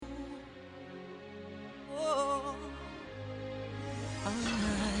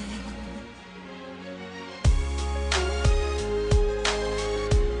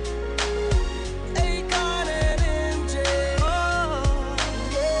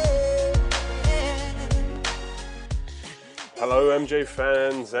Hello, MJ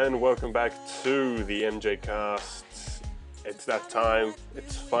fans, and welcome back to the MJ Cast. It's that time.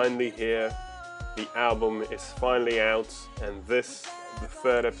 It's finally here. The album is finally out, and this, the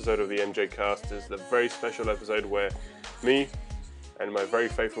third episode of the MJ Cast, is the very special episode where me and my very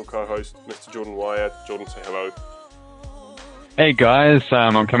faithful co-host, Mr. Jordan Wyatt. Jordan, say hello. Hey guys,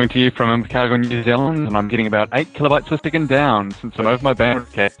 I'm coming to you from Invercargill, New Zealand, and I'm getting about 8 kilobytes per second down since I'm over my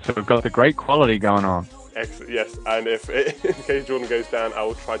bandwidth, so we've got the great quality going on. Excellent, yes, and if in case Jordan goes down, I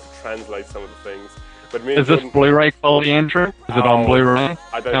will try to translate some of the things. But me and Jordan, this Blu-ray quality, Andrew? Is it on Blu-ray?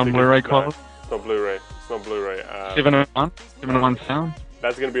 I don't think Blu-ray quality? It's not Blu-ray. It's not Blu-ray. 701 sound?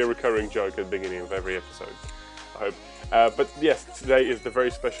 That's going to be a recurring joke at the beginning of every episode, I hope. But yes, today is the very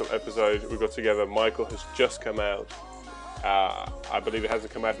special episode. We got together. Michael has just come out. I believe it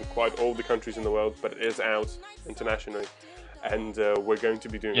hasn't come out in quite all the countries in the world, but it is out internationally. And we're going to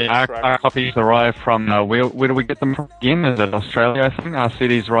be doing a track. Our copies arrived from, where do we get them from again? Is it Australia, I think? Our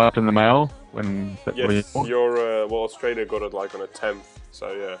CDs arrived in the mail. Yes, Australia got it like on a 10th,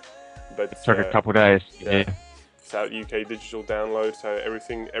 so yeah. But it took a couple of days, yeah. It's out UK digital download, so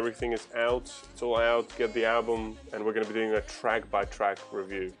everything is out. It's all out. Get the album, and we're going to be doing a track-by-track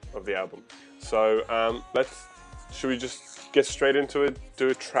review of the album. So should we just get straight into it, do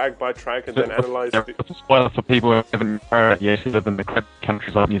it track by track, and then analyze it? It's a spoiler for people who haven't heard it yet, who live in the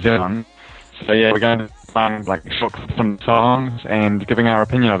countries like New Zealand. So yeah, we're going to find like short some songs and giving our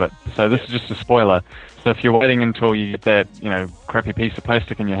opinion of it. So this is just a spoiler. So if you're waiting until you get that, crappy piece of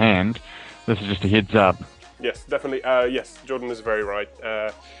plastic in your hand, this is just a heads up. Yes, definitely. Yes, Jordan is very right.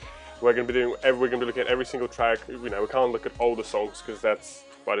 We're going to be looking at every single track. We can't look at all the songs because that's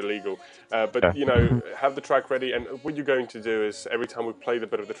quite illegal. But have the track ready, and what you're going to do is every time we play the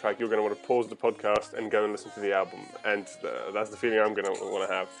bit of the track, you're going to want to pause the podcast and go and listen to the album. And that's the feeling I'm going to want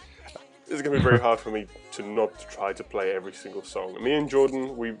to have. It's going to be very hard for me to not try to play every single song. Me and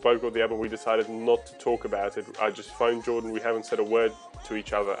Jordan, we both got the album. We decided not to talk about it. I just phoned Jordan. We haven't said a word to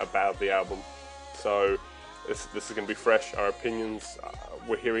each other about the album. So this is going to be fresh. Our opinions,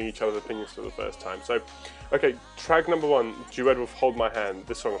 we're hearing each other's opinions for the first time. So, okay, track number 1, duet with Hold My Hand.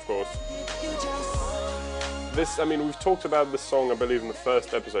 This song, of course. We've talked about this song, I believe, in the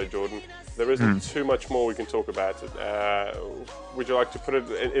first episode, Jordan. There isn't too much more we can talk about it. Would you like to put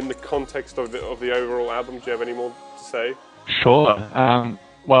it in the context of the overall album? Do you have any more to say? Sure.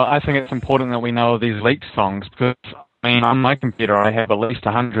 Well, I think it's important that we know these leaked songs because, on my computer, I have at least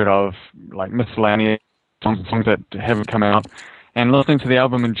 100 of miscellaneous songs that haven't come out. And listening to the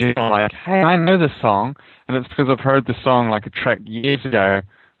album in general, hey, I know this song, and it's because I've heard the song a track years ago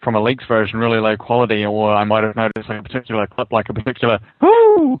from a leaked version, really low quality, or I might have noticed a particular clip, a particular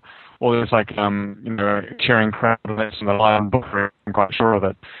whoo, or there's cheering crowd and that's in the live book. I'm quite sure of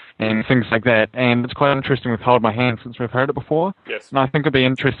it, and things like that. And it's quite interesting with Hold My Hand since we've heard it before. Yes. And I think it'd be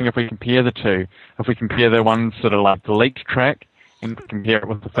interesting if we compare the two, if we compare the ones that are the leaked track and compare it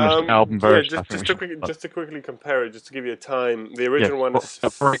with the finished album version. Yeah, just to quickly compare it, just to give you a time, the original one is...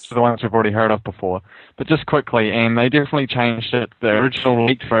 the ones we've already heard of before. But just quickly, and they definitely changed it. The original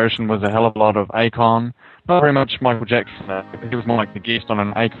leaked version was a hell of a lot of Akon, not very much Michael Jackson. He was more like the guest on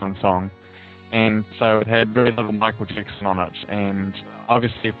an Akon song. And so it had very little Michael Jackson on it. And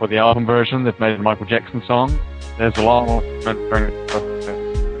obviously for the album version, they've made a Michael Jackson song. There's a lot more...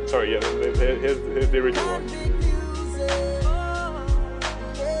 Sorry, yeah, here's the original one.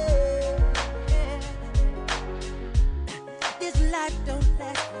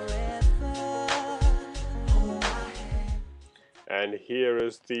 And here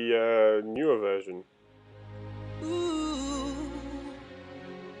is the newer version.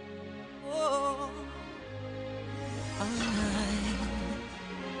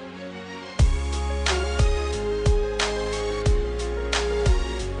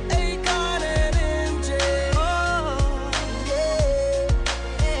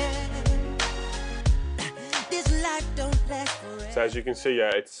 So as you can see,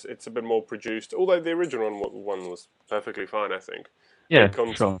 yeah, it's a bit more produced. Although the original one was perfectly fine, I think. Yeah,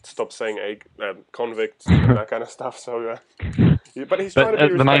 sure. Stop saying convicts and that kind of stuff. So, but he's trying to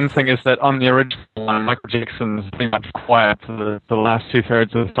be the main thing is that on the original one, Michael Jackson's pretty much quiet for the last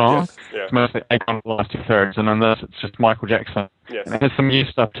 2/3 of the song. Yes, yeah. It's mostly Akon for the last 2/3, and on this, it's just Michael Jackson. Yes. And there's some new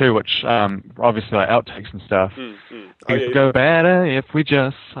stuff too, which obviously outtakes and stuff. Things go better if we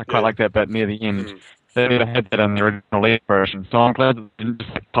just. I quite like that bit near the end. They never had that in the original lead version, so I'm glad they didn't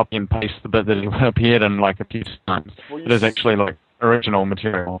just copy and paste the bit that appeared in a few times. It is actually original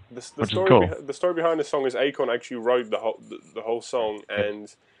material, which is cool. The story behind the song is Akon actually wrote the whole song,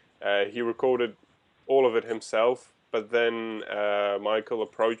 and he recorded all of it himself. But then Michael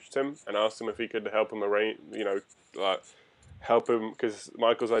approached him and asked him if he could help him arrange, help him, because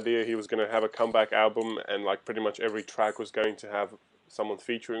Michael's idea, he was going to have a comeback album, and like pretty much every track was going to have someone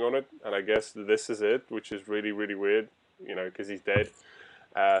featuring on it, and I guess this is it, which is really, really weird, you know, because he's dead.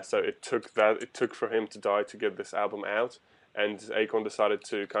 So it took for him to die to get this album out, and Akon decided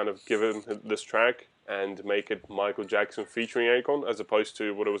to kind of give him this track and make it Michael Jackson featuring Akon, as opposed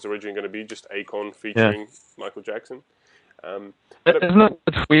to what it was originally going to be, just Akon featuring Michael Jackson. Isn't it?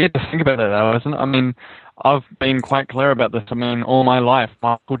 It's weird to think about it, though, isn't it? I mean, I've been quite clear about this. I mean, all my life,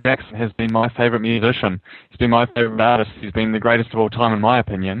 Michael Jackson has been my favorite musician. He's been my favorite artist. He's been the greatest of all time, in my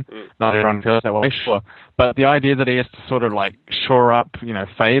opinion. Not everyone feels that way, sure. But the idea that he has to sort of like shore up, you know,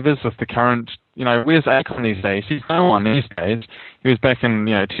 favors with the current, you know, where's Akon these days? He's no one these days. He was back in,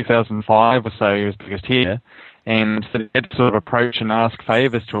 2005 or so. He was biggest here. And so they had to sort of approach and ask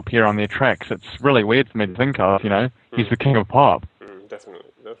favors to appear on their tracks. It's really weird for me to think of, you know. He's the king of pop.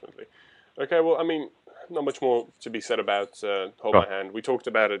 Definitely. Okay, well, I mean, not much more to be said about Hold My Hand. We talked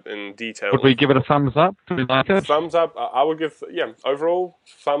about it in detail. Would we give it a thumbs up? Do we like it? Thumbs up. I would give, overall,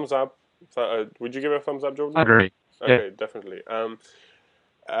 thumbs up. Would you give it a thumbs up, Jordan? I agree. Okay, definitely.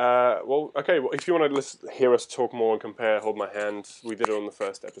 Well, if you want to hear us talk more and compare Hold My Hand, we did it on the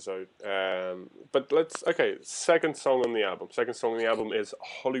first episode. But second song on the album. Second song on the album is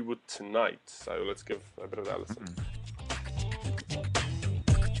Hollywood Tonight. So let's give a bit of that a listen.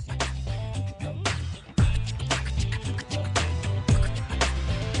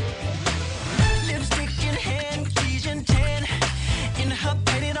 Lipstick in hand, keys in tan, in her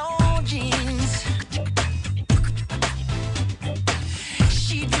painted on jeans.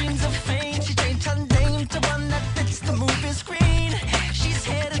 She dreams of fame, she changed her name to one that fits the movie screen. She's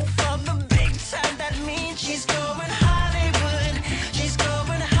headed for the big time, that means she's going Hollywood. She's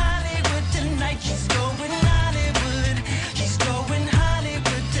going Hollywood tonight, she's going Hollywood. She's going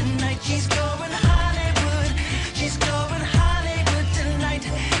Hollywood tonight, she's going Hollywood. She's going Hollywood tonight.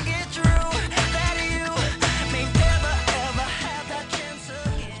 It's true that you may never ever have that chance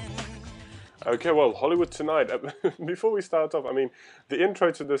again. Okay, well, Hollywood Tonight. Before we start off, I mean, the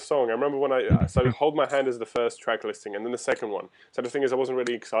intro to this song, I remember when so Hold My Hand is the first track listing, and then the second one. So the thing is, I wasn't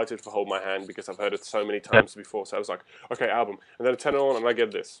really excited for Hold My Hand because I've heard it so many times before. So I was like, okay, album. And then I turn it on and I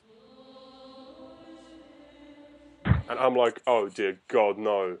get this. And I'm like, oh dear God,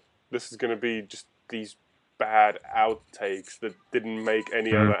 no. This is going to be just these bad outtakes that didn't make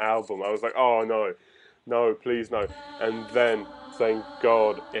any other album. I was like, oh no. No, please no. And then, thank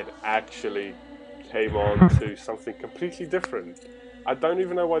God, it actually came on to something completely different. I don't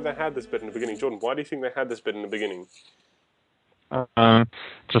even know why they had this bit in the beginning. Jordan, why do you think they had this bit in the beginning?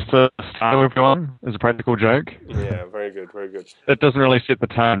 Just to start with everyone, as a practical joke. Yeah, very good. It doesn't really set the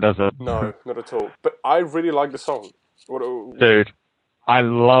tone, does it? No, not at all. But I really like the song. Dude, I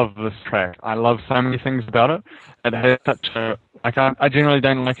love this track. I love so many things about it. It has such a... I generally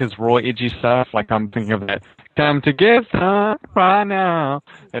don't like his raw, edgy stuff. Like, I'm thinking of that "Come Together Right Now,"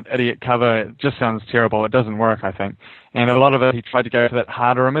 that idiot cover. It just sounds terrible. It doesn't work, I think. And a lot of it, he tried to go for that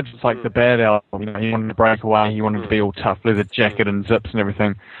harder image. It's like the Bad album. You know, he wanted to break away. He wanted to be all tough, leather jacket and zips and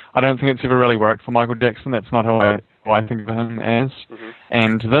everything. I don't think it's ever really worked for Michael Jackson. That's not how I think of him as.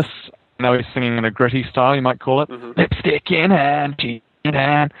 And this, I know he's singing in a gritty style, you might call it. Lipstick in hand, cheek in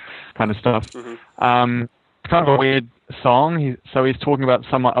hand, kind of stuff. It's kind of a weird song. He's talking about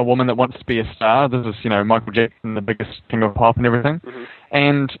a woman that wants to be a star. This is, Michael Jackson, the biggest king of pop and everything.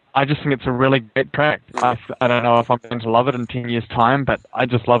 And I just think it's a really great track. I don't know if I'm going to love it in 10 years' time, but I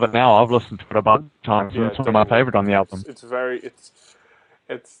just love it now. I've listened to it a bunch of times, and it's one of my favorite on the album. It's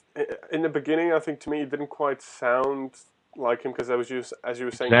in the beginning, I think, to me, it didn't quite sound like him, because as you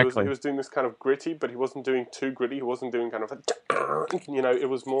were saying, he was doing this kind of gritty, but he wasn't doing too gritty. He wasn't doing kind of it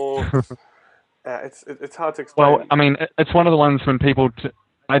was more... it's hard to explain. Well, I mean, it's one of the ones when people...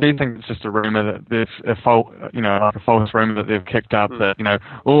 I do think it's just a rumor that there's a false rumor that they've kicked up that,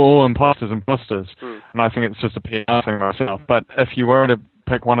 imposters. And I think it's just a PR thing myself. But if you were to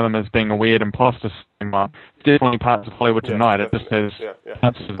pick one of them as being a weird imposter thing, definitely parts of Hollywood Tonight. It just has...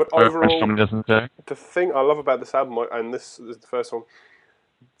 But overall, the thing I love about this album, and this is the first one,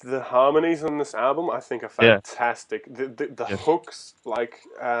 the harmonies on this album, I think, are fantastic. The hooks, like,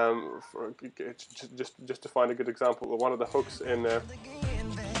 just to find a good example, one of the hooks in, let's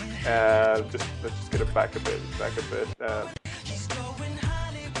just get it back a bit.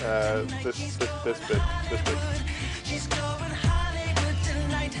 This bit.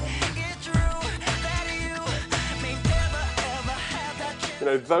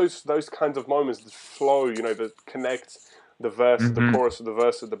 Those kinds of moments that flow, that connect the verse, the chorus, the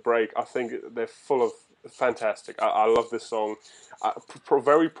verse, the break. I think they're full of fantastic. I love this song.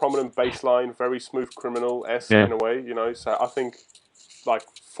 very prominent bass line, very smooth criminal-esque in a way, you know. So I think like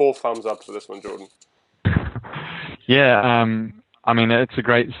 4 thumbs up for this one, Jordan. Yeah, I mean, it's a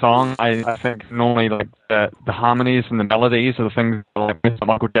great song. I think normally like the harmonies and the melodies are the things like Mr.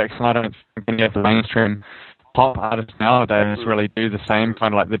 Michael Jackson. I don't think any of the mainstream pop artists nowadays really do the same,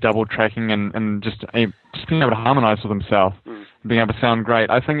 kind of like the double tracking and just being able to harmonize with himself, and being able to sound great.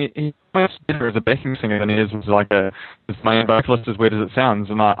 I think he's much better as a backing singer than he is as like as main vocalist, as weird as it sounds.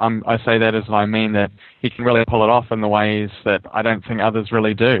 And I say that as I mean that he can really pull it off in the ways that I don't think others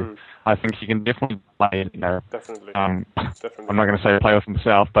really do. I think he can definitely play, you know. Definitely. I'm not going to say play with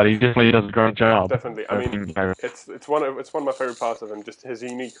himself, but he definitely does a great job. Definitely. I mean, you know, it's one of my favorite parts of him, just his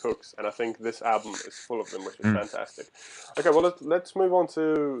unique hooks, and I think this album is full of them, which is fantastic. Okay, well let's move on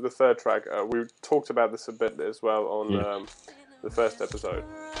to the third track. We talked about this a bit as well on the first episode.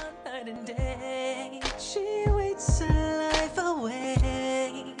 Night and day, she waits her life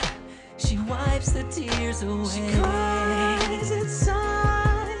away. She wipes the tears away. She cries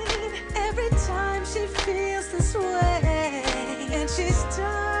inside every time she feels this way, and she's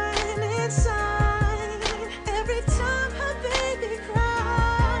done inside every time her baby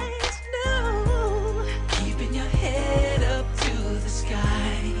cries. No, keeping your head up to the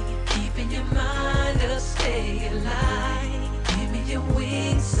sky, keeping your mind up, stay alive. Give me your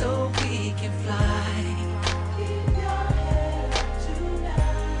wings so we can fly. Keep your head up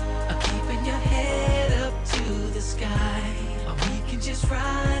tonight. Keeping your head up to the sky. Or we can just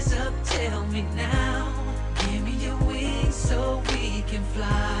rise up, tell me now. Give me your wings so we can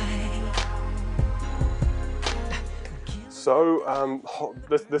fly. So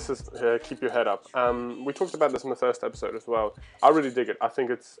this is Keep Your Head Up. We talked about this in the first episode as well. I really dig it. I think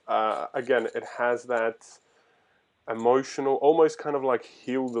it's again, it has that emotional, almost kind of like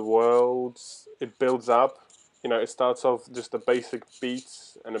Heal the World. It builds up. You know, it starts off just the basic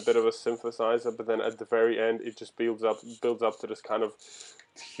beats and a bit of a synthesizer, but then at the very end, it just builds up to this kind of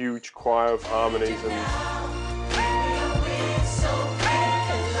huge choir of harmonies and,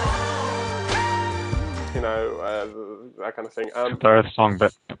 you know, that kind of thing. Third song,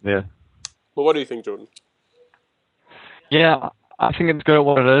 but yeah. Well, what do you think, Jordan? Yeah, I think it's good at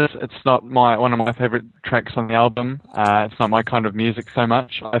what it is. It's not one of my favorite tracks on the album. It's not my kind of music so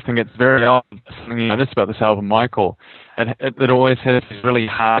much. I think it's very odd. Something you notice about this album, Michael, it always has these really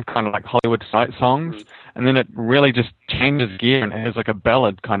hard kind of like Hollywood sight songs, and then it really just changes gear and it has like a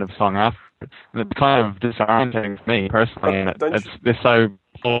ballad kind of song after it. And it's kind of disorientating for me personally, and they're so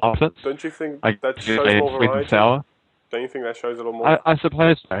opposites. Don't you think like, that shows more sweet variety? And sour. Don't you think that shows a little more? I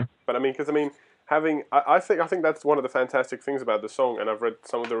suppose so. But I mean, because I think that's one of the fantastic things about the song, and I've read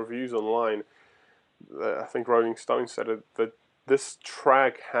some of the reviews online. I think Rolling Stone said it, that this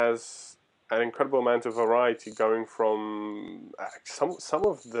track has an incredible amount of variety, going from some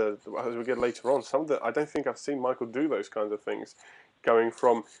of the, as we get later on, some of the, I don't think I've seen Michael do those kinds of things, going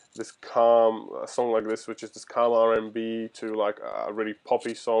from this calm song like this, which is this calm R&B, to like a really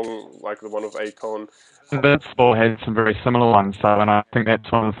poppy song like the one of Akon. Invincible had some very similar ones, though, and I think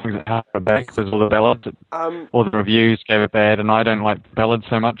that's one of the things that held it back, was all the ballads. All the reviews gave it bad, and I don't like ballads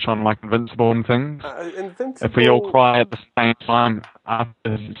so much on like Invincible and things. If we all cry at the same time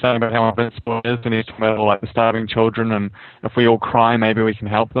after saying about how Invincible is, and he's talking about all, like the starving children, and if we all cry, maybe we can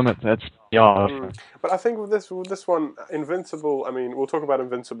help them. It's But I think with this one, Invincible, I mean, we'll talk about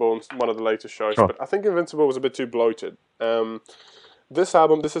Invincible in one of the later shows, sure. But I think Invincible was a bit too bloated. This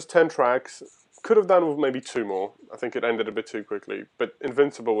album, this is 10 tracks. Could have done with maybe 2 more. I think it ended a bit too quickly. But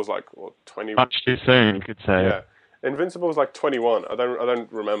Invincible was like 20. Much too soon, you could say. Yeah, Invincible was like 21. I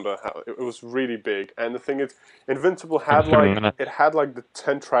don't remember how. It was really big. And the thing is, Invincible had like the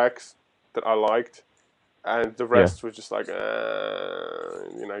 10 tracks that I liked, and the rest was just like, you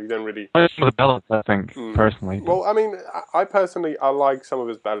know, you don't really. Some of the ballads, I think, personally. Well, I mean, I personally like some of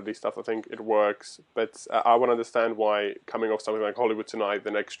his ballady stuff. I think it works, but I want to understand why, coming off something like Hollywood Tonight, the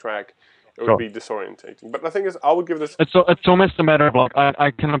next track, it would be disorientating. But the thing is, I would give this... It's almost a matter of, like,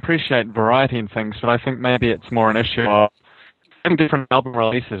 I can appreciate variety in things, but I think maybe it's more an issue of in different album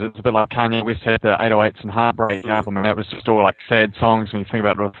releases. It's a bit like Kanye West had the 808s and Heartbreak album, and that was just all, like, sad songs, when you think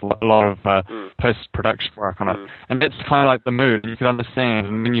about it, with a lot of post-production work on it. And that's kind of like the mood. You could understand,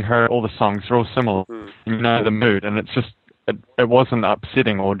 and when you heard all the songs, they're all similar, and you know the mood, and it's just... It wasn't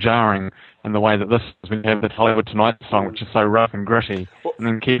upsetting or jarring in the way that this is when you have the Hollywood Tonight song, which is so rough and gritty, and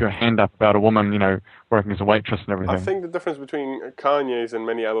then Keep Your Hand Up about a woman, you know, working as a waitress and everything. I think the difference between Kanye's and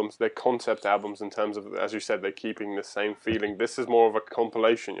many albums, they're concept albums in terms of, as you said, they're keeping the same feeling. This is more of a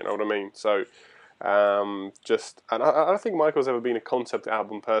compilation, you know what I mean? So, and I don't think Michael's ever been a concept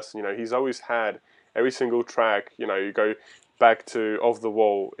album person. You know, he's always had every single track, you know, you go... back to Off the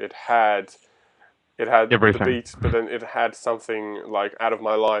Wall, it had Everything. the beats, but then it had something like Out of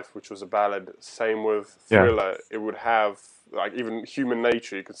My Life, which was a ballad. Same with Thriller. It would have, like, even Human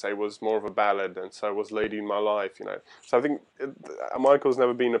Nature, you could say, was more of a ballad, and so was Lady in My Life, you know. So I think Michael's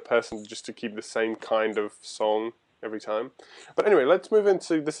never been a person just to keep the same kind of song every time. But anyway, let's move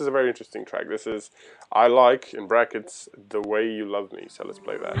into, this is a very interesting track. This is, I like, in brackets, The Way You Love Me. So let's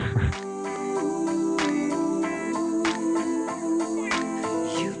play that.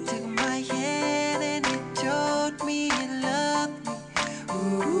 You took my hand and you told me you loved me.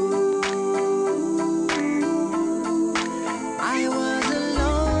 Ooh. I was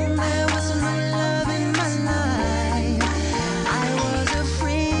alone, there was no love in my life. I was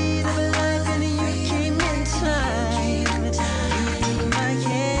afraid of life and you came in time. You took my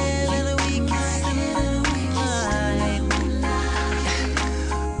hand and we kissed in the moonlight.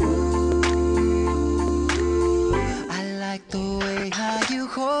 Ooh, I like the way how you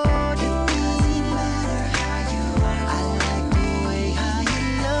hold me. I like the way how you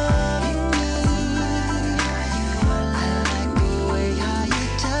love me. I like the way how you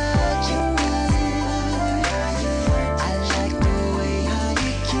touch me. I like the way how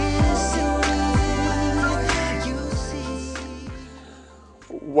you kiss me. You see.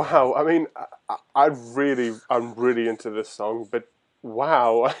 Wow, I mean, I'm really into this song, but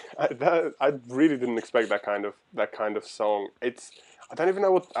wow, I really didn't expect that kind of song. I don't even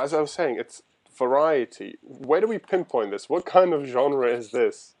know what, as I was saying, it's variety. Where do we pinpoint this? What kind of genre is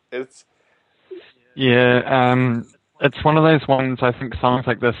this? It's It's one of those ones. I think songs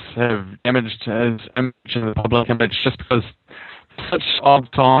like this have damaged his image in the public image just because such odd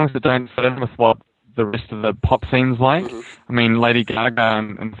songs that don't fit in with what the rest of the pop scene's like. I mean, Lady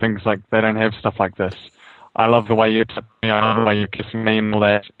Gaga and things like, they don't have stuff like this. I love the way you touch me, I love the way you're kissing me and all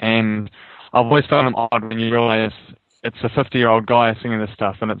that. And I've always found them odd when you realize it's a 50-year-old guy singing this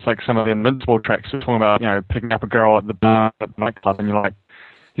stuff, and it's like some of the Invincible tracks we're talking about, you know, picking up a girl at the bar at the nightclub, and you're like,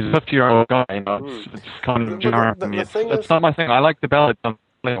 he's a 50-year-old guy, you know, it's kind of generic to me. It's not my thing. I like the ballad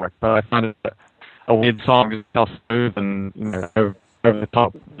lyric, but I find it a weird song. It's how smooth and, you know, over the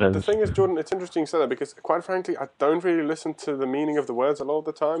top. The thing is, Jordan, it's interesting you say that, because quite frankly, I don't really listen to the meaning of the words a lot of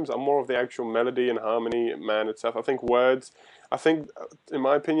the times. I'm more of the actual melody and harmony man itself. I think in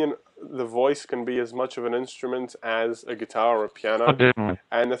my opinion, the voice can be as much of an instrument as a guitar or a piano. Oh, definitely.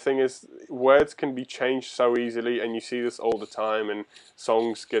 And the thing is, words can be changed so easily, and you see this all the time, and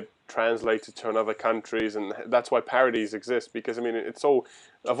songs get translated to another countries, and that's why parodies exist, because, I mean, it's all,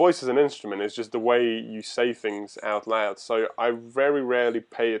 a voice is an instrument, it's just the way you say things out loud. So I very rarely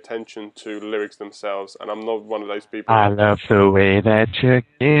pay attention to lyrics themselves, and I'm not one of those people. I love the way that you're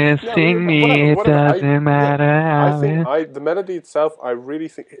kissing me, it doesn't matter how I think the melody itself, I really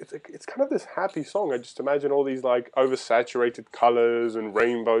think it's kind of this happy song. I just imagine all these like oversaturated colors and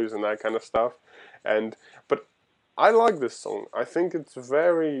rainbows and that kind of stuff. But I like this song. I think it's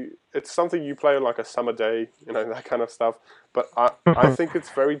something you play on like a summer day, you know, that kind of stuff. But I think it's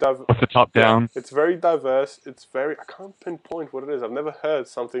very diverse. With the top down. It's very diverse. I can't pinpoint what it is. I've never heard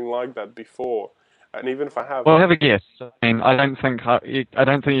something like that before. And even if I have, Well, have a guess. I mean, I don't think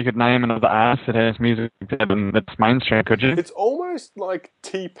you could name another artist that has music that's mainstream, could you? it's almost like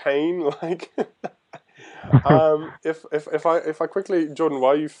T-Pain. Like, if I quickly, Jordan,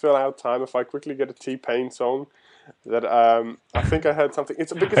 while you fill out time, if I quickly get a T-Pain song that I think I heard something.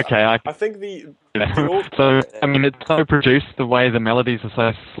 It's because Okay, I think So, I mean, it's so produced, the way the melodies are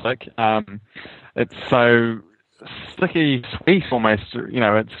so slick. It's so slicky sweet almost, you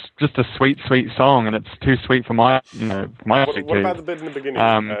know, it's just a sweet song, and it's too sweet for my What about the bit in the beginning?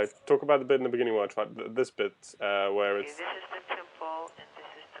 Talk about the bit in the beginning where I tried this bit where it's. This is the tempo and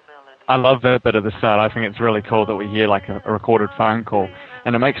this is the melody. I love that bit at the start. I think it's really cool that we hear like a recorded phone call,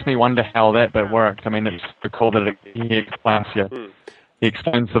 and it makes me wonder how that bit worked. I mean, it's so cool that he explains he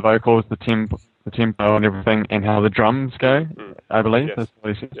explains the vocals, the tempo and everything, and how the drums go, I believe. Yes. That's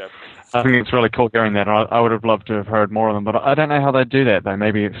what he said. Yeah. I think it's really cool hearing that. I would have loved to have heard more of them, but I don't know how they do that, though.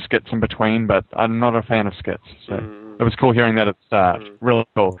 Maybe it's skits in between, but I'm not a fan of skits. So it was cool hearing that at the start. Really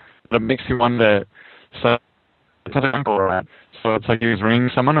cool. But it makes you wonder, so it's not an uncle, right? So it's like he was ringing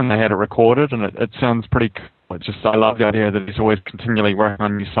someone and they had it recorded, and it sounds pretty cool. It's just, I love the idea that he's always continually working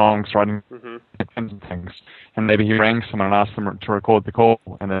on new songs, writing and things. And maybe he rang someone and asked them to record the call,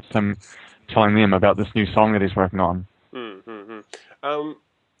 and it's him telling them about this new song that he's working on.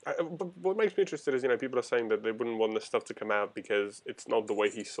 But what makes me interested is, you know, people are saying that they wouldn't want this stuff to come out because it's not the way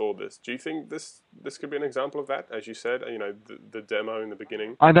he saw this. Do you think this could be an example of that, as you said, you know, the demo in the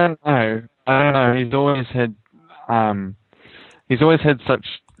beginning? I don't know. He's always had such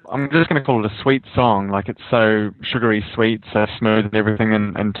I'm just going to call it a sweet song. Like, it's so sugary sweet, so smooth and everything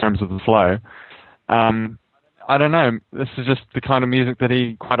in terms of the flow. I don't know. This is just the kind of music that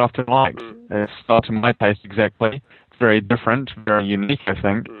he quite often likes. It's not to my taste exactly. It's very different, very unique, I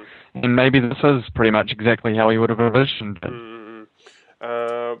think. And maybe this is pretty much exactly how he would have envisioned it.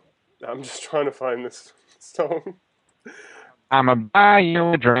 I'm just trying to find this song. I'ma buy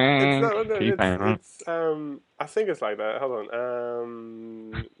you a drink. I think it's like that. Hold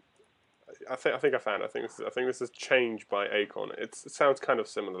on. I think I found it. I think this is Change by Akon. It sounds kind of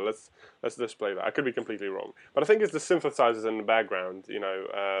similar. Let's display that. I could be completely wrong, but I think it's the synthesizers in the background. You know,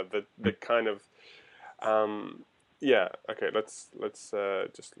 the kind of yeah. Okay, let's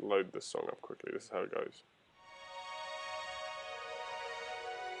just load this song up quickly. This is how it goes.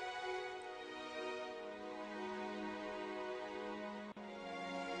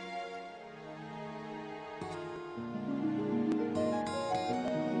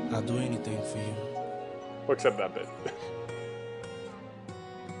 I'll do anything for you. Well, except that bit.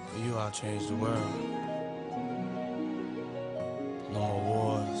 For you, I'll change the world. No more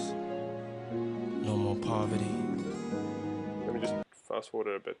wars. No more poverty. Let me just fast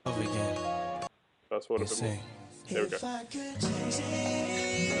forward a bit. Love again. Fast forward a bit more. There we go.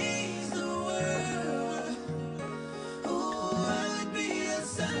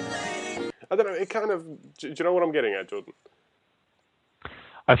 I don't know. It kind of. Do you know what I'm getting at, Jordan?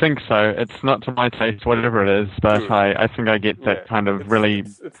 I think so. It's not to my taste, whatever it is, but I think I get that kind of really.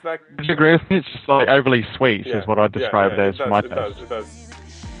 It's like. Would you agree with me? It's just like overly sweet, is what I'd describe it as for my taste. It does.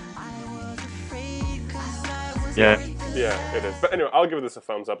 Yeah. Yeah, it is. But anyway, I'll give this a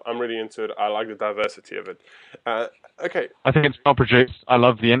thumbs up. I'm really into it. I like the diversity of it. Okay. I think it's well produced. I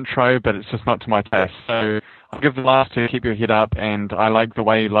love the intro, but it's just not to my taste. So I'll give the last two Keep Your Head Up, and I like The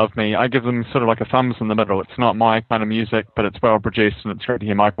Way You Love Me. I give them sort of like a thumbs in the middle. It's not my kind of music, but it's well produced, and it's great to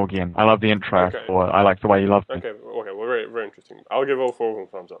hear Michael again. I love the intro. I like The Way You Love Me. Okay, well, very, very interesting. I'll give all four of them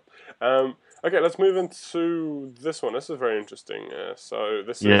thumbs up. Okay, let's move into this one. This is very interesting. So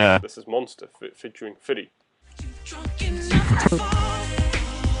this is Monster featuring Fiddy. Drunk enough to fall.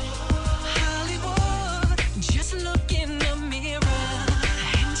 Hollywood, just look in the mirror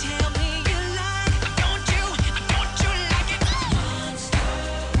and tell me you like. Don't you like it? Monster,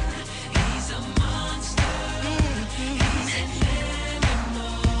 he's a monster. He's an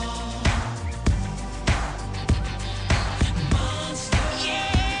animal. Monster,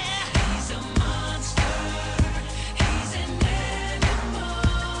 yeah, he's a monster. He's an animal.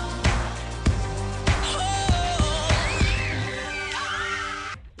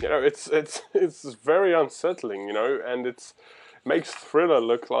 You know, it's very unsettling, you know, and it makes Thriller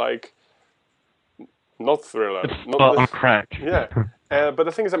look like not Thriller. It's not on crack. Yeah. But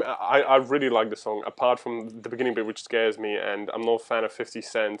the thing is, I really like the song, apart from the beginning bit, which scares me, and I'm not a fan of 50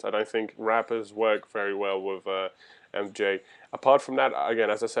 Cent. I don't think rappers work very well with MJ. Apart from that, again,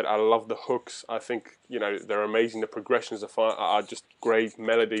 as I said, I love the hooks. I think, you know, they're amazing. The progressions are just great.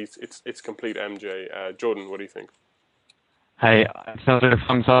 Melodies, it's complete MJ. Jordan, what do you think? Hey, it's not a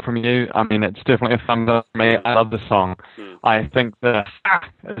thumbs up from you. I mean, it's definitely a thumbs up from me. I love the song. I think the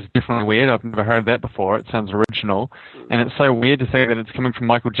is definitely weird. I've never heard that before. It sounds original. And it's so weird to say that it's coming from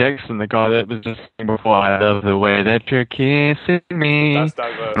Michael Jackson, the guy that was just saying before, I love the way that you're kissing me. That's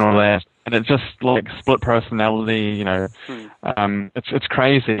diverse. And all that. And it's just like split personality, you know. It's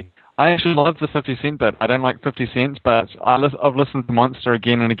crazy. I actually love the 50 Cent bit. I don't like 50 Cent, but I've listened to Monster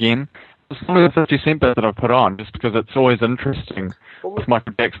again and again. It's one of the 50 Cent bits that I've put on, just because it's always interesting with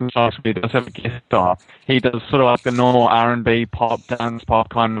Michael Jackson's songs. He does have a guest star. He does sort of like the normal R&B, pop, dance, pop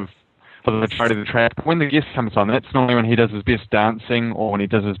kind of for the majority of the track. But when the guest comes on, that's normally when he does his best dancing or when he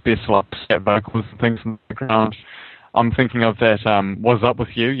does his best like step vocals and things in the background. I'm thinking of that What's Up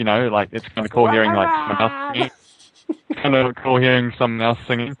With You, you know, like it's kind of cool hearing like someone else singing. Kind of cool hearing someone else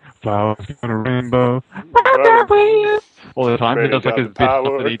singing Flowers on a Rainbow all the time. He does like his best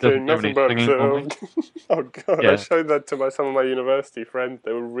stuff that he doesn't do when he's singing. Oh god, I showed that to some of my university friends.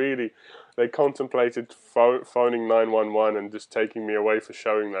 They contemplated phoning 911 and just taking me away for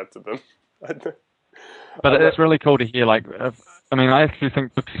showing that to them. But it's really cool to hear, like, I mean, I actually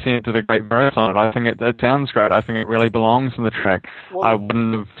think 50 Cent did a great verse on it. I think it sounds great. I think it really belongs in the track. I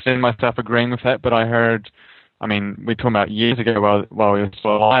wouldn't have seen myself agreeing with that, but I heard, I mean, we talked about years ago while he was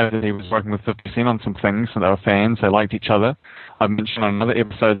still alive that he was working with 50 Cent on some things, and they were fans, they liked each other. I mentioned on another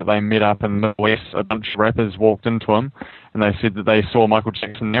episode that they met up in the Midwest, a bunch of rappers walked into him, and they said that they saw Michael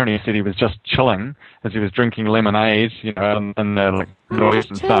Jackson there, and he said he was just chilling as he was drinking lemonade, you know, in the like,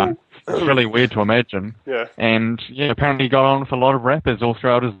 Midwestern sun. It's really weird to imagine. Yeah. And, yeah, apparently he got on with a lot of rappers all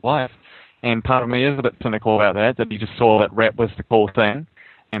throughout his life. And part of me is a bit cynical about that he just saw that rap was the cool thing.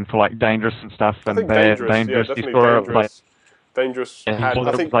 and for like Dangerous and stuff I and think bad Dangerous, yeah, you definitely saw it, like Dangerous. Dangerous yeah, had, it I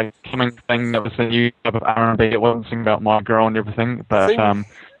was think, like coming thing that was a new type of R&B. It wasn't singing about my girl and everything, but think-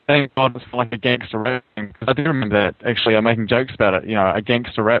 thank God it's like a gangster rap thing. 'Cause I do remember that, actually. I'm making jokes about it. You know, a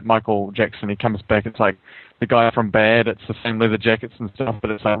gangster rap, Michael Jackson, he comes back, it's like the guy from Bad, it's the same leather jackets and stuff,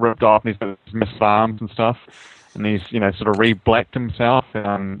 but it's like ripped off and he's got his missed arms and stuff. And he's, you know, sort of re-blacked himself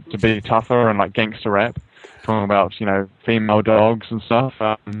to be tougher and like gangster rap. Talking about, you know, female dogs and stuff.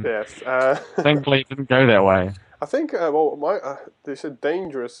 yes. Thankfully it didn't go that way. I think, they said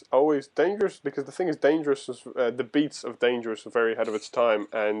Dangerous, always Dangerous, because the thing is, Dangerous was, the beats of Dangerous were very ahead of its time,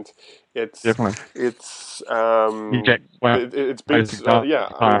 and it's, Definitely. it's, its beats,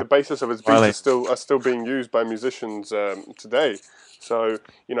 I mean, the basis of its beats are still being used by musicians, today. So,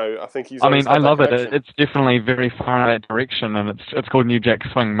 you know, I think he's. I mean, I love it. Connection. It's definitely very far in that direction, and it's called New Jack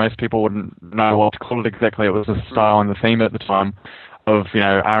Swing. Most people wouldn't know what to call it exactly. It was a style and the theme at the time of, you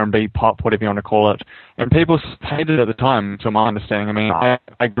know, R&B, pop, whatever you want to call it. And people hated it at the time, to my understanding. I mean,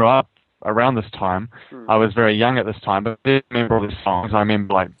 I grew up around this time. I was very young at this time, but I remember all these songs. I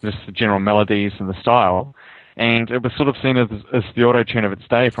remember, like, just the general melodies and the style. And it was sort of seen as the auto-tune of its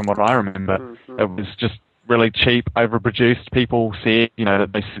day, from what I remember. It was just really cheap, overproduced. People said, you know,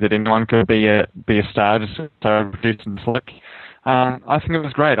 that they said that anyone could be a star, just so overproduced and slick. I think it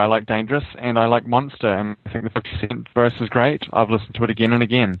was great. I like Dangerous and I like Monster, and I think the 50 Cent verse is great. I've listened to it again and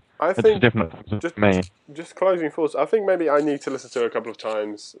again. I think definitely for me. Just closing thoughts. I think maybe I need to listen to it a couple of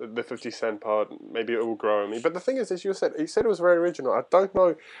times. The 50 Cent part, maybe it will grow on me. But the thing is, as you said, he said it was very original. I don't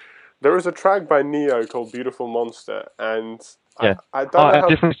know. There is a track by Neo called "Beautiful Monster," and yeah, I don't know it how.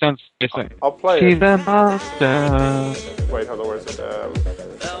 Definitely sounds. I'll play She's it. a monster. Wait, hold on. Where is it?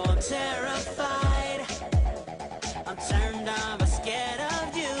 Though I'm terrified, I'm turned on but scared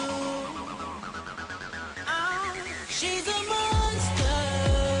of you. She's a monster,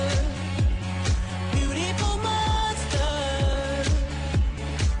 beautiful monster,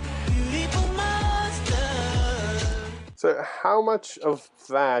 beautiful monster. So, how much of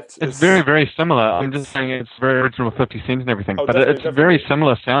that It's is very, very similar. I'm just saying it's very original with 50 Cent and everything, Oh, but definitely, it's very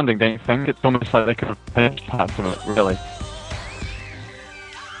similar sounding, don't you think? It's almost like they could have pinched parts of it, really.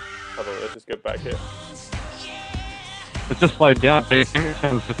 Hold on, let's just get back here. It's just slowed down. Do you think it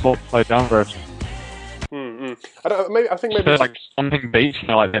sounds just more slowed down version? I think maybe It's like stomping beat, you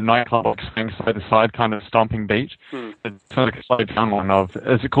know, like that nightclub swing side to side kind of stomping beat. It's sort of like a slowed down one of.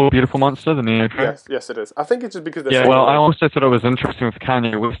 Is it called Beautiful Monster, the Neo track? yes, it is. I think it's just because they're Yeah, saying well, like, I also thought it was interesting with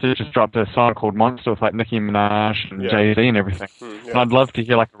Kanye West. He just dropped a song called Monster with like Nicki Minaj and Jay-Z and everything. And I'd love to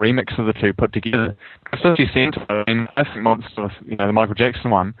hear like a remix of the two put together. 50 Cent, I mean, I think Monster, you know, the Michael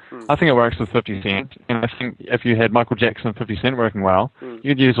Jackson one, I think it works with 50 Cent. And I think if you had Michael Jackson and 50 Cent working well,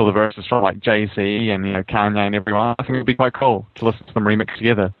 you'd use all the verses from like Jay-Z and, you know, Kanye and everyone. I think it'd be quite cool to listen to them remix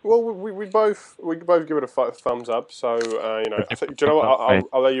together. Well, we both give it a thumbs up. So you know, do you know what?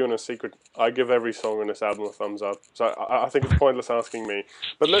 I'll let you in a secret. I give every song on this album a thumbs up. So I think it's pointless asking me.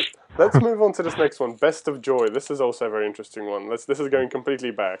 But let's move on to this next one. Best of Joy. This is also a very interesting one. This is going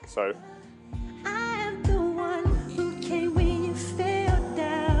completely back. So. I am the one who came when you fell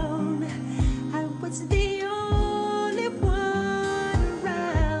down. I was the only one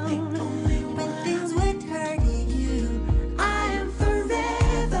around when things went hurting you. I am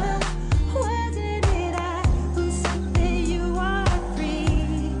forever. Wasn't it I who said you are free?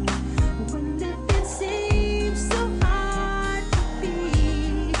 When living seems so hard to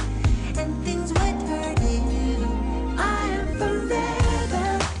be, and things went hurting you. I am forever.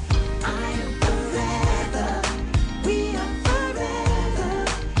 I am forever. We are forever.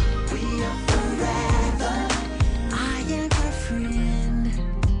 We are forever. I am your friend.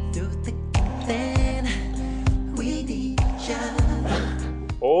 Through thick and thin, we need each other.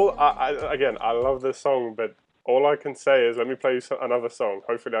 Again, I love this song, but all I can say is let me play you another song.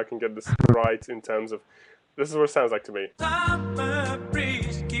 Hopefully, I can get this right in terms of. This is what it sounds like to me. Summer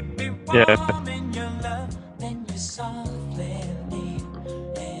breeze, keep me Yeah. warm in your love, and you softly lean,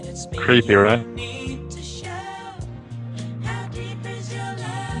 and it's me Creepy, right? you need to show. How deep is your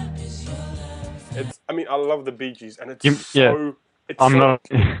love? Is your love? I mean, I love the Bee Gees, and it's Yeah. so. It's I'm so, not.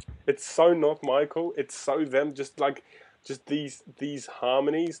 It's so not Michael. It's so them. Just these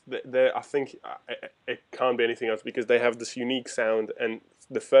harmonies. I think it can't be anything else because they have this unique sound. And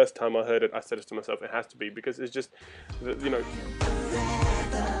the first time I heard it, I said it to myself, it has to be because it's just, you know.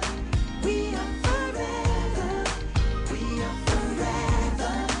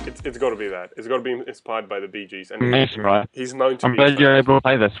 it's got to be that. It's got to be inspired by the Bee Gees, and Amazing, right? he's known to I'm be. glad you're able to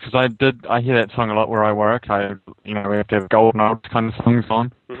play this because I hear that song a lot where I work. We have to have golden olds kind of songs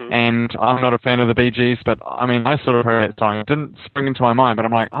on, and I'm not a fan of the Bee Gees, but I mean, I sort of heard that song. It didn't spring into my mind, but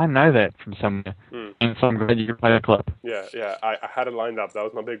I'm like, I know that from somewhere, and so I'm glad you could play the clip. Yeah. I had it lined up. That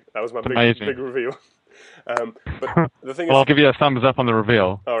was my big reveal. But the thing is, Well, I'll give you a thumbs up on the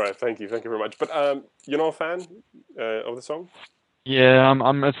reveal. all right, thank you very much. But you're not a fan of the song? Yeah,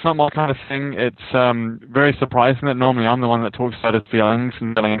 it's not my kind of thing. It's very surprising that normally I'm the one that talks about his feelings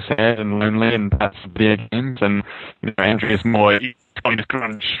and feeling sad and lonely and perhaps video games, and Andrew's more kind of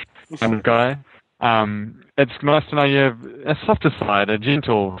grunge kind of guy. It's nice to know you have a softer side, a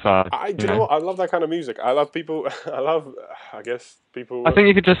gentle side. Do you know what? I love that kind of music. I love people. I guess people. I think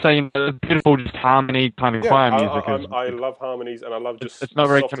you could just say beautiful, just harmony kind of choir music. I love harmonies, and I love just. It's not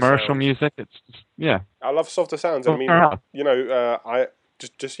very softer commercial sounds. music. It's I love softer sounds. I mean, I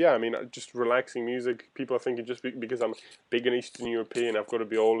just relaxing music. People are thinking just because I'm big in Eastern European, I've got to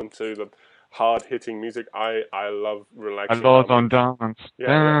be all into the hard hitting music. I love relaxing. I love on dance.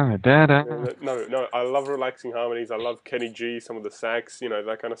 No, I love relaxing harmonies. I love Kenny G, some of the sax,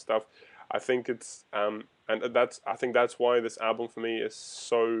 that kind of stuff. I think it's I think that's why this album for me is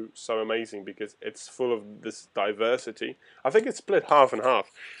so amazing, because it's full of this diversity. I think it's split half and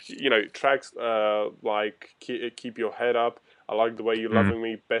half. Tracks like Keep Your Head Up. I like The Way You're Loving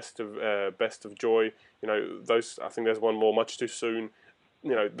Me. Best of Joy. Those. I think there's one more, Much Too Soon.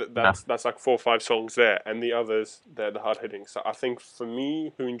 That's like 4 or 5 songs there, and the others, they're the hard hitting. So I think for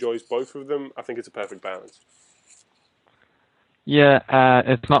me, who enjoys both of them, I think it's a perfect balance. Yeah,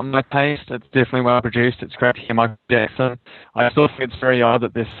 it's not my taste. It's definitely well produced. It's great to hear Michael Jackson. I still think it's very odd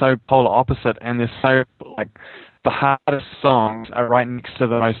that they're so polar opposite, and they're so the hardest songs are right next to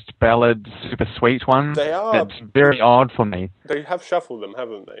the most ballad, super sweet ones. They are. It's very odd for me. They have shuffled them,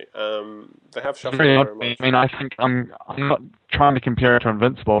 haven't they? They have shuffled very them odd very for me. much. I mean, I think I'm not trying to compare it to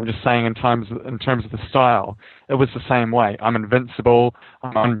Invincible. I'm just saying in terms of the style, it was the same way. I'm invincible.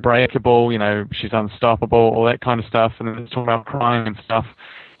 I'm unbreakable. She's unstoppable. All that kind of stuff. And then it's talking about crying and stuff.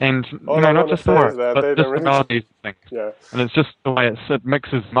 And not just the words, but just the melodies and things. Yeah. And it's just the way it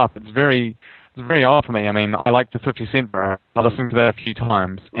mixes them up. It's very odd for me. I mean, I like the 50 Cent verse. I listened to that a few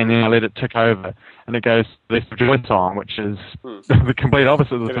times, and then I let it tick over, and it goes to the Joy song, which is the complete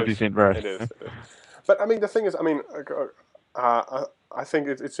opposite of the 50 Cent verse. It is. But I mean, the thing is, I think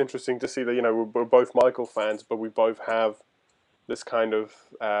it's interesting to see that we're both Michael fans, but we both have this kind of.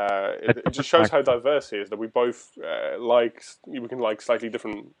 It just shows how diverse he is. That we both we can like slightly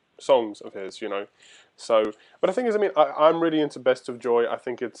different songs of his. So, but the thing is, I mean, I'm really into Best of Joy. I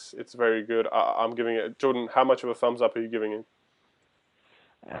think it's very good. I'm giving it. Jordan, how much of a thumbs up are you giving it?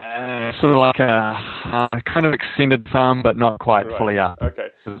 Sort of like a kind of extended thumb, but not quite fully up. Okay.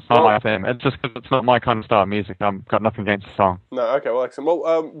 It's not my thing. It's just because it's not my kind of style of music. I've got nothing against the song. No, okay, well, excellent.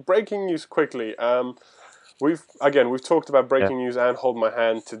 Well, breaking news quickly. We've talked about breaking news and Hold My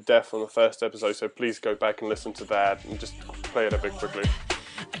Hand to death on the first episode, so please go back and listen to that and just play it a bit quickly.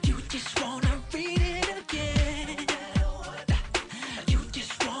 You just wanna read it again. You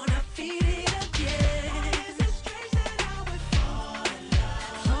just wanna feel it again.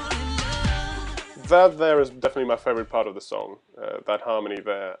 That there is definitely my favorite part of the song. That harmony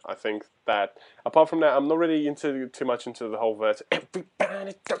there. I think that apart from that, I'm not really too much into the whole verse.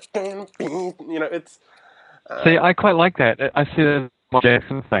 Everybody talking, it's. See, I quite like that. I see it as a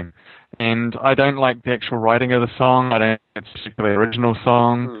Jackson thing, and I don't like the actual writing of the song. I don't think it's a particularly original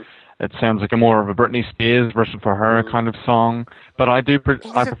song. It sounds like more of a Britney Spears written for her kind of song. But I prefer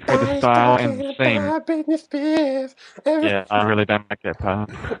the style and the theme. Yeah, I really don't like that part.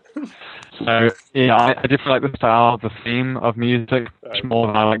 So, yeah, I definitely like the style, the theme of music much more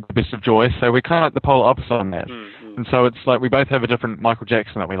than I like the Best of Joy. So we kind of like the polar opposite on that. And so it's like we both have a different Michael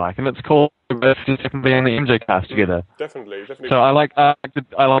Jackson that we like. And it's cool to be in the MJ cast together. Definitely. So I like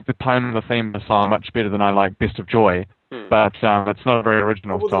the tone and the theme of the song much better than I like Best of Joy. But it's not a very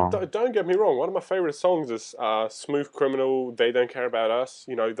original song. Don't get me wrong. One of my favorite songs is "Smooth Criminal." They Don't Care About Us.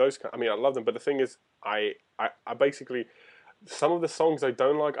 Those. I mean, I love them. But the thing is, I basically some of the songs I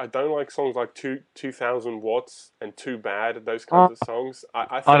don't like. I don't like songs like 2,000 Watts and Too Bad. Those kinds of songs.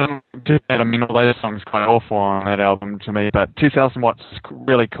 I don't do that. I mean, all those songs are quite awful on that album to me. But 2,000 Watts is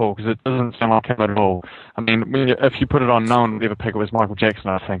really cool because it doesn't sound like him at all. I mean, if you put it on, no one would ever pick it as Michael Jackson.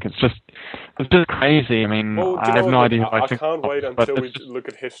 I think it's just crazy. I mean, I have no idea. I can't wait until we look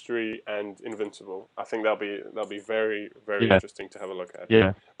at History and Invincible. I think that'll be very, very interesting to have a look at.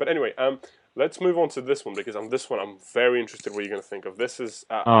 Yeah. But anyway, Let's move on to this one because on this one I'm very interested what you're going to think of. This is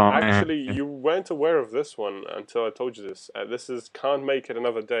man. you weren't aware of this one until I told you this. This is "Can't Make It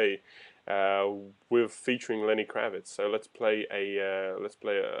Another Day" with featuring Lenny Kravitz. So let's play a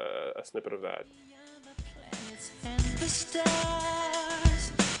snippet of that. And the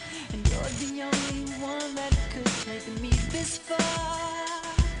stars, and you're the only one that could take me this far.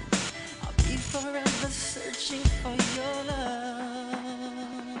 I'll be forever searching for your love.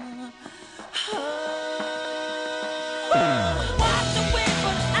 Walked away,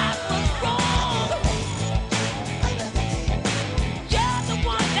 but I was wrong. You're the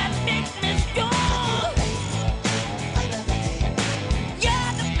one that makes me strong.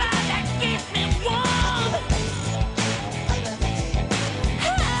 You're the fire that keeps me warm.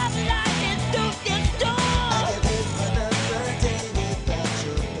 I've lighted through this door.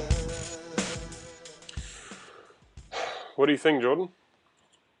 What do you think, Jordan?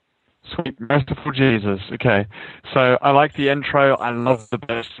 Sweet merciful Jesus. Okay, so I like the intro. I love the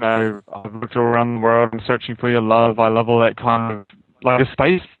bass. You know, I've looked all around the world and searching for your love. I love all that kind of like a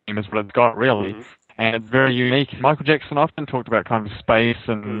space theme is what it's got really, and it's very unique. Michael Jackson often talked about kind of space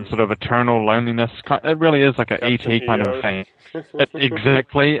and sort of eternal loneliness. It really is like an Captain ET kind EO. of thing.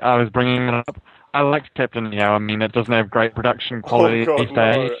 Exactly. I was bringing it up. I liked Captain EO. I mean, it doesn't have great production quality Oh God, these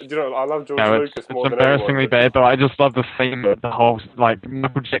no. days. Do you know, I love George No, Lucas more it's than embarrassingly anyone. bad, but I just love the theme of the whole, like,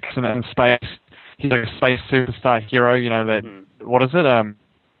 Michael Jackson in space. He's like a space superstar hero, you know, that, what is it,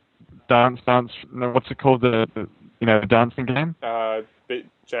 dance, no, what's it called, the dancing game?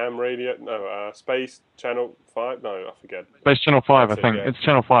 Jam Radio, Space Channel 5, no, I forget. Space Channel 5, That's I think. it, yeah. It's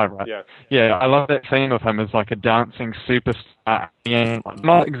Channel 5, right? Yeah. Yeah, I love that theme of him as like a dancing superstar. Yeah,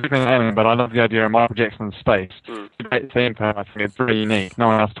 not exactly an alien, but I love the idea of Michael Jackson in space. It's a great theme for him. I think it's very unique. No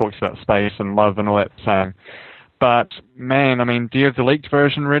one else talks about space and love and all that same. But, man, I mean, do you have the leaked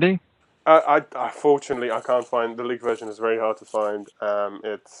version ready? I fortunately, I can't find, the leaked version is very hard to find.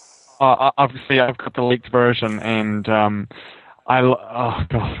 It's... Obviously, I've got the leaked version, and I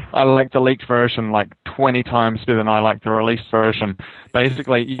like the leaked version like 20 times better than I like the released version.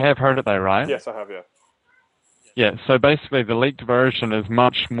 Basically, you have heard it though, right? Yes, I have, yeah. Yeah, so basically the leaked version is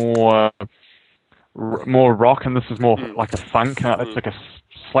much more rock, and this is more like a funk. It's like a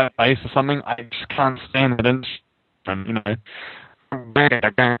slap bass or something. I just can't stand it instrument, you know. I'm not even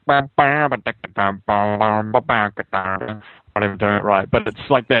doing it right, but it's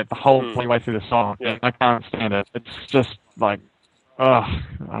like that the whole way through the song. Yeah. I can't stand it. It's just like,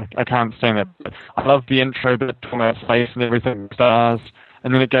 I can't stand it. But I love the intro bit, talking about space and everything, stars,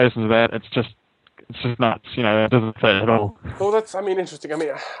 and then it goes into that. It's just nuts, you know. It doesn't fit at all. Well, that's, I mean, interesting. I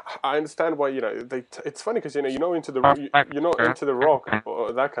mean, I understand why, you know, it's funny because, you know, you're not into the rock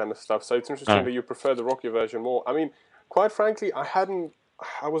or that kind of stuff, so it's interesting that you prefer the rocky version more. I mean, quite frankly, I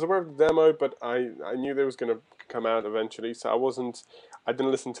was aware of the demo, but I knew they was going to come out eventually, so I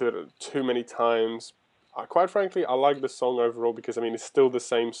didn't listen to it too many times. Quite frankly, I like the song overall because, I mean, it's still the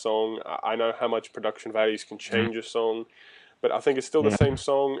same song. I know how much production values can change a song, but I think it's still the same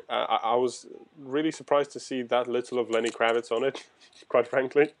song. I was really surprised to see that little of Lenny Kravitz on it, quite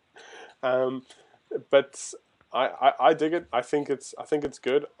frankly. But I dig it. I think it's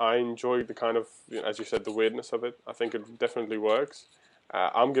good. I enjoy the kind of, you know, as you said, the weirdness of it. I think it definitely works.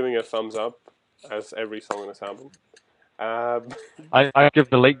 I'm giving it a thumbs up, as every song on this album. I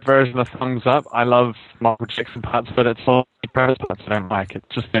give the leaked version a thumbs up. I love Michael Jackson parts, but it's all the Kravitz parts I don't like. It's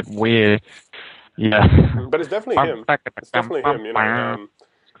just that weird. Yeah. But it's definitely him. It's definitely him, you know.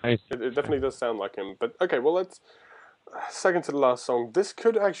 It definitely does sound like him. But okay, well, let's second to the last song. This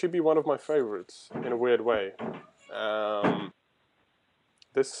could actually be one of my favorites in a weird way. Let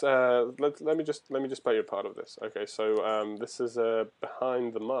me just play you a part of this. Okay, so this is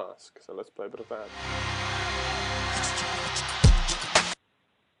Behind the Mask. So let's play a bit of that.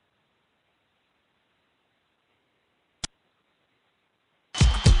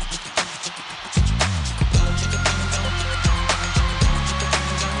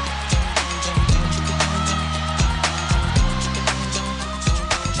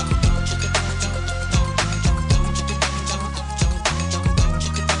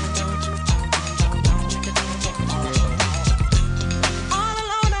 All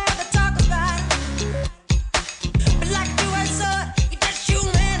alone I had to talk about it, but like I do it so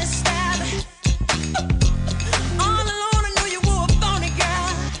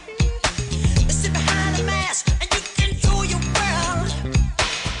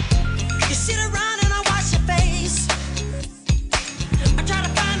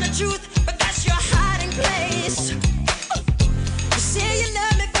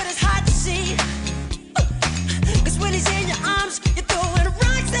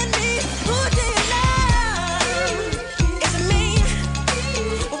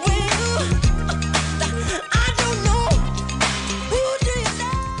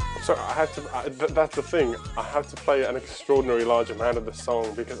had to. That's the thing. I have to play an extraordinary large amount of the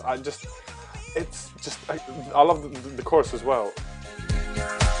song because I love the chorus as well.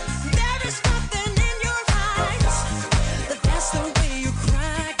 There is nothing in your eyes, but that's the way you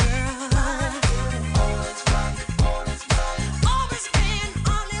cry, girl. Always being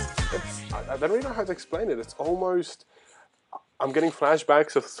honest. I don't really know how to explain it. It's almost. I'm getting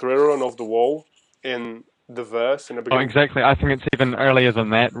flashbacks of Thriller and Off the Wall in the verse in the Oh, beginning. exactly. I think it's even earlier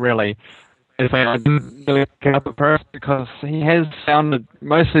than that, really. I didn't really pick it up at first because he has sounded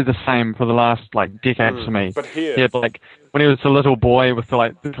mostly the same for the last decades to me. But here- he had when he was a little boy with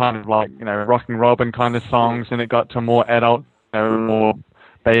the kind of Rockin' Robin kind of songs, and it got to more adult, more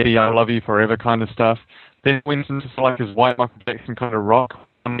baby I love you forever kind of stuff. Then it went into his white Michael Jackson kind of rock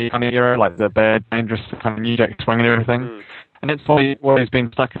kind of era, like the Bad Dangerous kind of New Jack Swing and everything. And that's what he's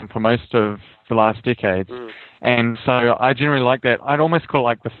been stuck in for most of the last decades. And so I generally like that. I'd almost call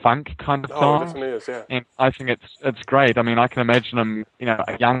it the funk kind of Oh, it song. definitely is, yeah. And I think it's great. I mean, I can imagine him,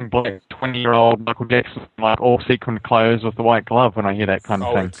 a young black 20-year-old Michael Jackson, all sequined clothes with the white glove when I hear that kind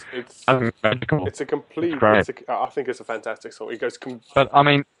of thing. I think it's magical. It's a complete. Great. I think it's a fantastic song. It goes. But I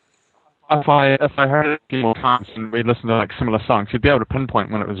mean, if I heard it a few more times and we listened to similar songs, you'd be able to pinpoint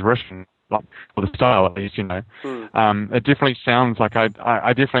when it was written. For the style, at least, it definitely sounds like I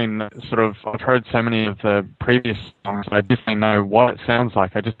definitely I've heard so many of the previous songs, I definitely know what it sounds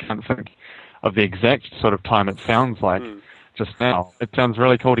like. I just can't think of the exact sort of time it sounds like just now. It sounds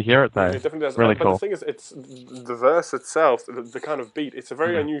really cool to hear it, though. It definitely does. Really but cool. the thing is, it's the verse itself, the kind of beat. It's a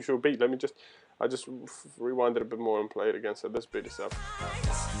very unusual beat. I just rewind it a bit more and play it again. So this beat itself.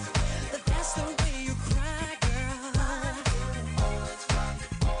 But that's the way you cry, girl. Always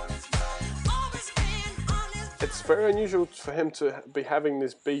being honest. It's very unusual for him to be having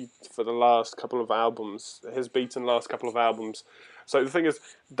this beat for the last couple of albums. His beats in the last couple of albums. So the thing is,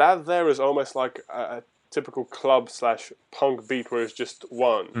 that there is almost like a typical club/punk beat where it's just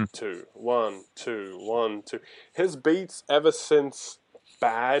 1, 2, 1, 2, 1, 2. His beats ever since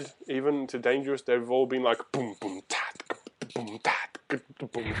Bad, even to Dangerous, they've all been like boom boom tat, boom tat, boom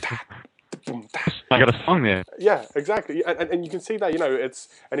tat, boom tat. I got a song there. Yeah, exactly, and you can see that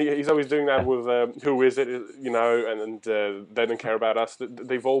he's always doing that with Who Is It, and They Don't Care About Us.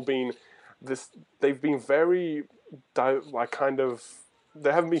 They've all been they've been very they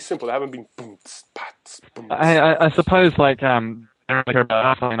haven't been simple. They haven't been boom pats boom. I suppose I don't really care about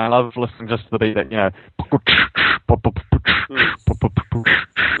us. I mean, I love listening just to the beat that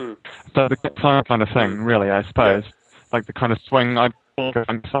So the kind of thing, really, I suppose, like the kind of swing. I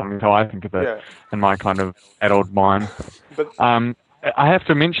something how I think of it in my kind of adult mind. But I have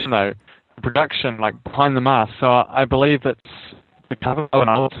to mention though, the production, Behind the Mask. So I believe it's the cover of an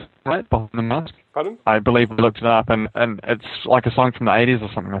old, right, Behind the Mask. Pardon? I believe we looked it up, and it's like a song from the 80s or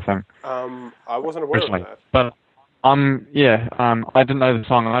something, I think. I wasn't aware Originally. of that. But I didn't know the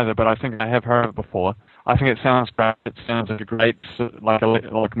song either, but I think I have heard it before. I think it sounds great. It sounds like a great,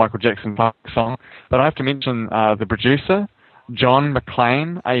 like Michael Jackson punk song. But I have to mention the producer, John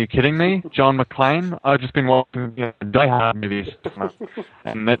McClane. Are you kidding me? John McClane? I've just been watching Die Hard movies,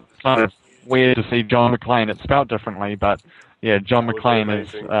 and it's kind of weird to see John McClane. It's spelled differently, but yeah, John That would be McClane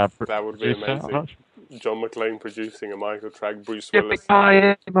is amazing. That would be producer. amazing. John McClane producing a Michael track, Bruce Willis.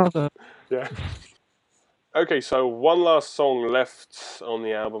 Mother. Yeah. Okay, so one last song left on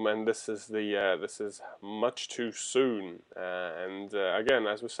the album, and this is Much Too Soon. Again,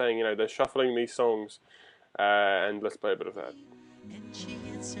 as we're saying, they're shuffling these songs, and let's play a bit of that. And she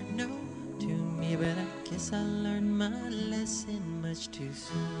answered no to me, but I guess I learned my lesson much too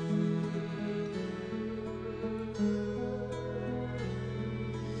soon.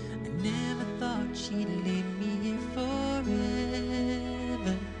 I never thought she'd leave me here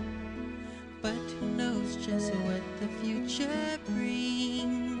forever, but who knows just what the future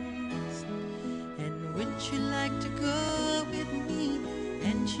brings. And would you like to go with me?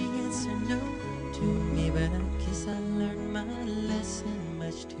 And she answered no to me, but I guess I learned my lesson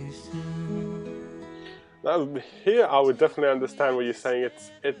much too soon. Now, here I would definitely understand what you're saying.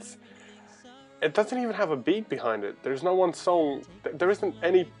 It doesn't even have a beat behind it. There's no one song. There isn't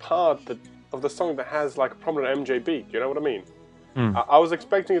any part of the song that has a prominent MJ beat. You know what I mean? I was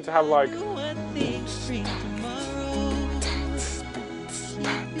expecting it to have What things bring tomorrow.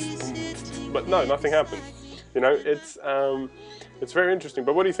 She'll be sitting but no, nothing happened. It's very interesting.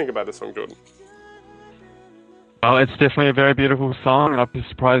 But what do you think about this song, Jordan? Well, it's definitely a very beautiful song, and I'd be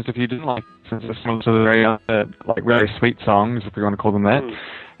surprised if you didn't like it, since it's one of the very, very sweet songs, if we want to call them that.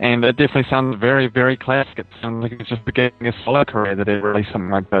 And it definitely sounds very, very classic. It sounds like it's just beginning a solo career that it released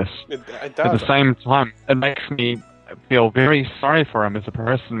something like this. It At does. the same time, it makes me feel very sorry for him as a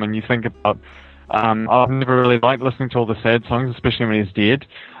person when you think about. I've never really liked listening to all the sad songs, especially when he's dead.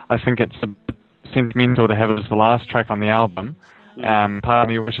 I think it's a bit sentimental to have it as the last track on the album. Part of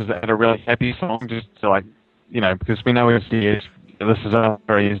me wishes it had a really happy song, just to, like, because we know he's dead. This is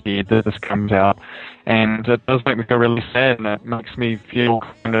after he's dead that this comes out, and it does make me feel really sad, and it makes me feel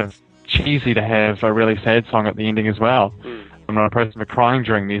kind of cheesy to have a really sad song at the ending as well. I'm not a person for crying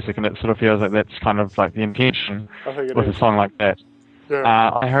during music, and it sort of feels like that's kind of like the intention with a song like that.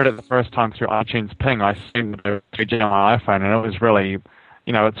 Yeah. I heard it the first time through iTunes Ping. I streamed it to 3G on my iPhone, and it was really,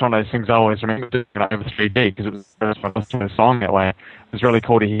 it's one of those things I always remember doing it over 3D, because it was the first time I listened to a song that way. It was really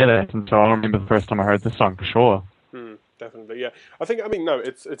cool to hear that, and so I remember the first time I heard this song for sure. Definitely, yeah.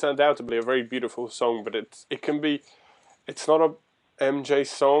 It's undoubtedly a very beautiful song, but it's not a MJ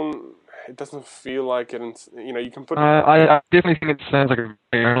song. It doesn't feel like it, and you can put. I definitely think it sounds like a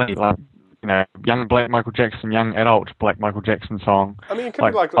very early, young Black Michael Jackson, young adult Black Michael Jackson song. I mean, it could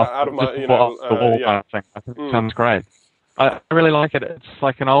be like out of my, off the wall kind of thing. I think it sounds great. I really like it. It's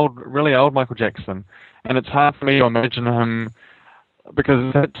like an really old Michael Jackson, and it's hard for me to imagine him,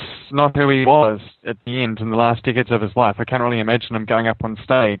 because that's not who he was at the end in the last decades of his life. I can't really imagine him going up on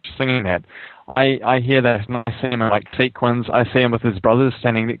stage singing that. I hear that and I see him in like sequins. I see him with his brothers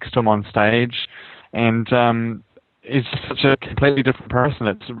standing next to him on stage, and he's such a completely different person.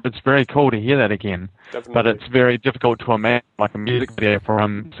 It's very cool to hear that again. Definitely. But it's very difficult to imagine like a music video for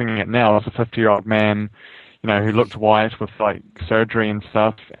him singing it now as a 50-year-old man, who looked white with like surgery and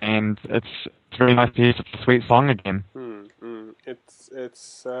stuff. And it's really nice to hear such a sweet song again.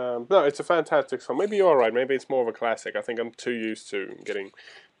 It's a fantastic song. Maybe you're right. Maybe it's more of a classic. I think I'm too used to getting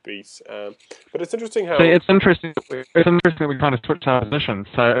beats. But it's interesting how. See, it's interesting. It's interesting that we kind of switched our positions.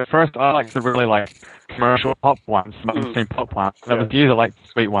 So at first, I like the really commercial pop ones, mainstream pop ones. And it was you that liked the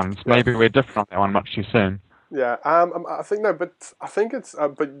sweet ones. Maybe we're different on that one much too soon. Yeah, I think no, but I think it's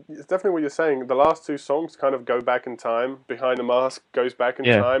definitely what you're saying. The last two songs kind of go back in time. Behind the Mask goes back in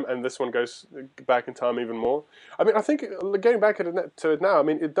time, and this one goes back in time even more. I mean, I think getting back to it now, I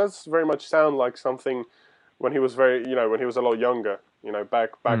mean, it does very much sound like something when he was when he was a lot younger.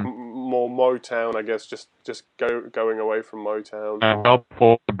 Back more Motown, I guess, just going away from Motown. Well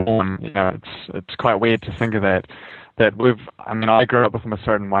before born, it's quite weird to think of that. I grew up with him a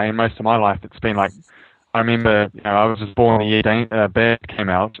certain way, and most of my life it's been like. I remember, I was just born the year Bad came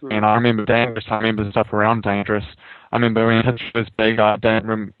out, and I remember Dangerous. I remember the stuff around Dangerous. I remember when Hitch was big. I don't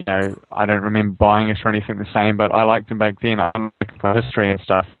remember buying it or anything the same, but I liked him back then. I'm looking for history and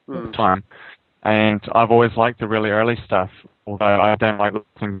stuff at the time, and I've always liked the really early stuff. Although I don't like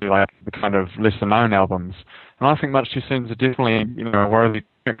listening to the kind of lesser known albums, and I think Much Too Soon is definitely a worthy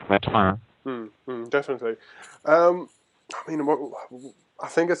pick for that time. Definitely. I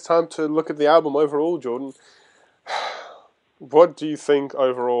think it's time to look at the album overall, Jordan. What do you think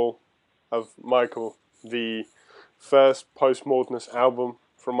overall of Michael, the first Postmodernist album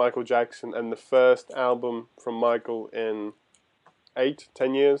from Michael Jackson and the first album from Michael in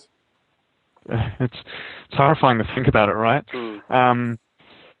 8-10 years? It's horrifying to think about it, right?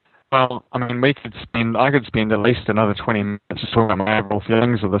 Well, I mean, I could spend at least another 20 minutes just talking about my overall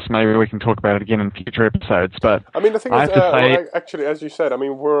feelings of this. Maybe we can talk about it again in future episodes. But I mean, the thing is, actually, as you said, I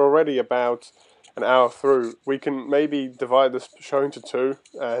mean, we're already about an hour through. We can maybe divide this show into two,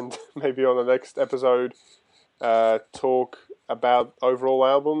 and maybe on the next episode, talk about overall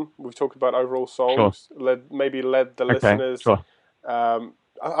album. We've talked about overall songs. Sure. Let the listeners. Sure.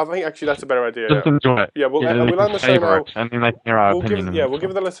 I think actually that's a better idea. Just enjoy it. Yeah, we'll end the show now. And then they can hear our opinion. We'll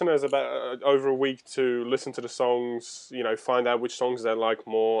give the listeners about over a week to listen to the songs, find out which songs they like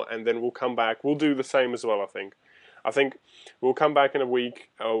more, and then we'll come back. We'll do the same as well, I think we'll come back in a week.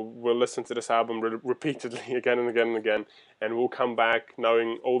 We'll listen to this album repeatedly again and again and again, and we'll come back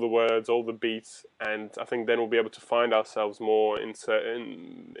knowing all the words, all the beats, and I think then we'll be able to find ourselves more in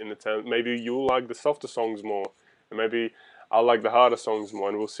the term. Maybe you'll like the softer songs more, and maybe I'll like the harder songs more,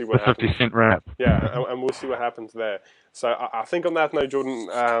 and we'll see what happens. 50 Cent rap. Yeah, and we'll see what happens there. So I think on that note, Jordan,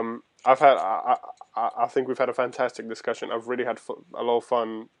 I think we've had a fantastic discussion. I've really had a lot of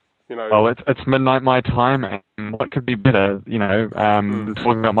fun. Well, it's midnight my time, and what could be better,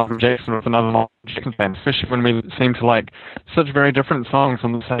 talking about Michael Jackson with another Michael Jackson fan, especially when we seem to like such very different songs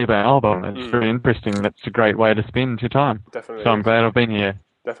on the same album. It's very interesting. That's a great way to spend your time. Definitely. So I'm glad I've been here.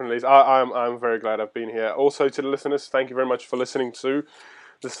 Definitely. I'm very glad I've been here. Also, to the listeners, thank you very much for listening to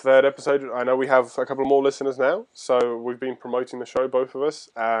this third episode. I know we have a couple more listeners now, so we've been promoting the show, both of us.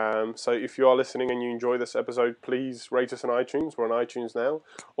 So if you are listening and you enjoy this episode, please rate us on iTunes. We're on iTunes now.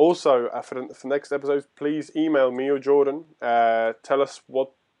 Also, for the next episode, please email me or Jordan. Tell us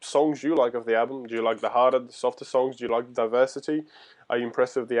what songs you like of the album. Do you like the harder, the softer songs? Do you like the diversity? Are you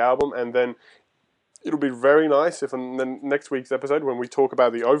impressed with the album? And then it'll be very nice if in the next week's episode, when we talk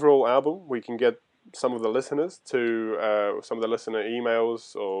about the overall album, we can get some of the listeners to some of the listener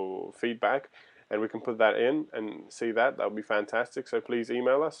emails or feedback, and we can put that in and see that. That would be fantastic. So please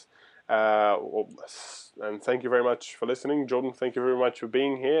email us. And thank you very much for listening. Jordan, thank you very much for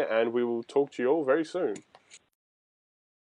being here, and we will talk to you all very soon.